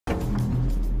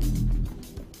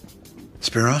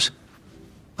Spiros,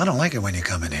 I don't like it when you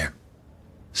come in here.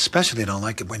 Especially don't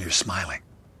like it when you're smiling.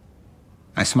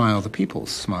 I smile the people's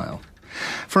smile.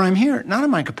 For I'm here not in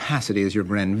my capacity as your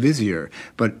grand vizier,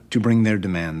 but to bring their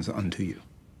demands unto you.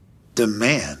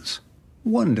 Demands?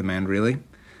 One demand, really.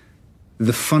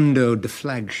 The fundo de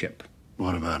flagship.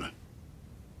 What about it?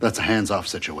 That's a hands-off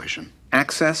situation.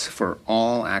 Access for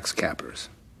all axe cappers.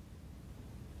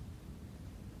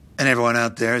 And everyone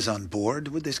out there is on board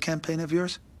with this campaign of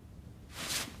yours?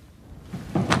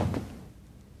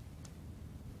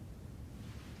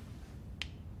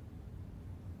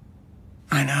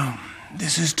 I know.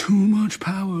 This is too much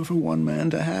power for one man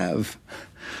to have.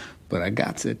 But I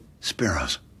got it.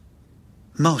 Spiros,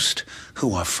 most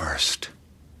who are first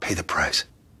pay the price.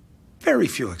 Very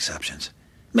few exceptions.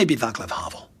 Maybe Vaclav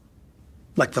Havel.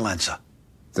 Like Valenza.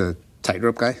 The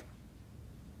tightrope guy?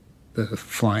 The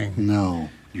flying... No,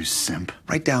 you simp.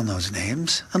 Write down those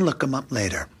names and look them up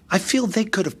later. I feel they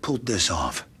could have pulled this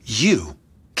off. You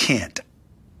can't.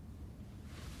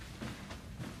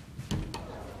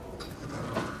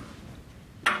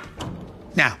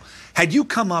 Now, had you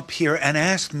come up here and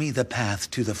asked me the path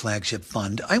to the flagship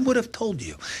fund, I would have told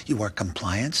you. You are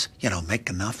compliance, make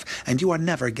enough, and you are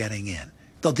never getting in.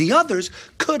 Though the others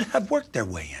could have worked their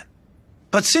way in.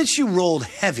 But since you rolled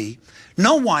heavy,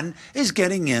 no one is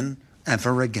getting in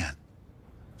ever again.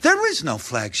 There is no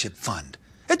flagship fund.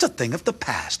 It's a thing of the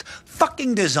past,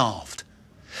 fucking dissolved.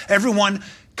 Everyone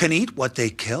can eat what they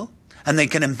kill, and they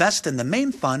can invest in the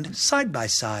main fund side by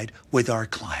side with our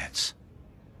clients.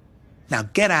 Now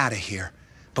get out of here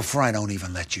before I don't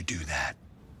even let you do that.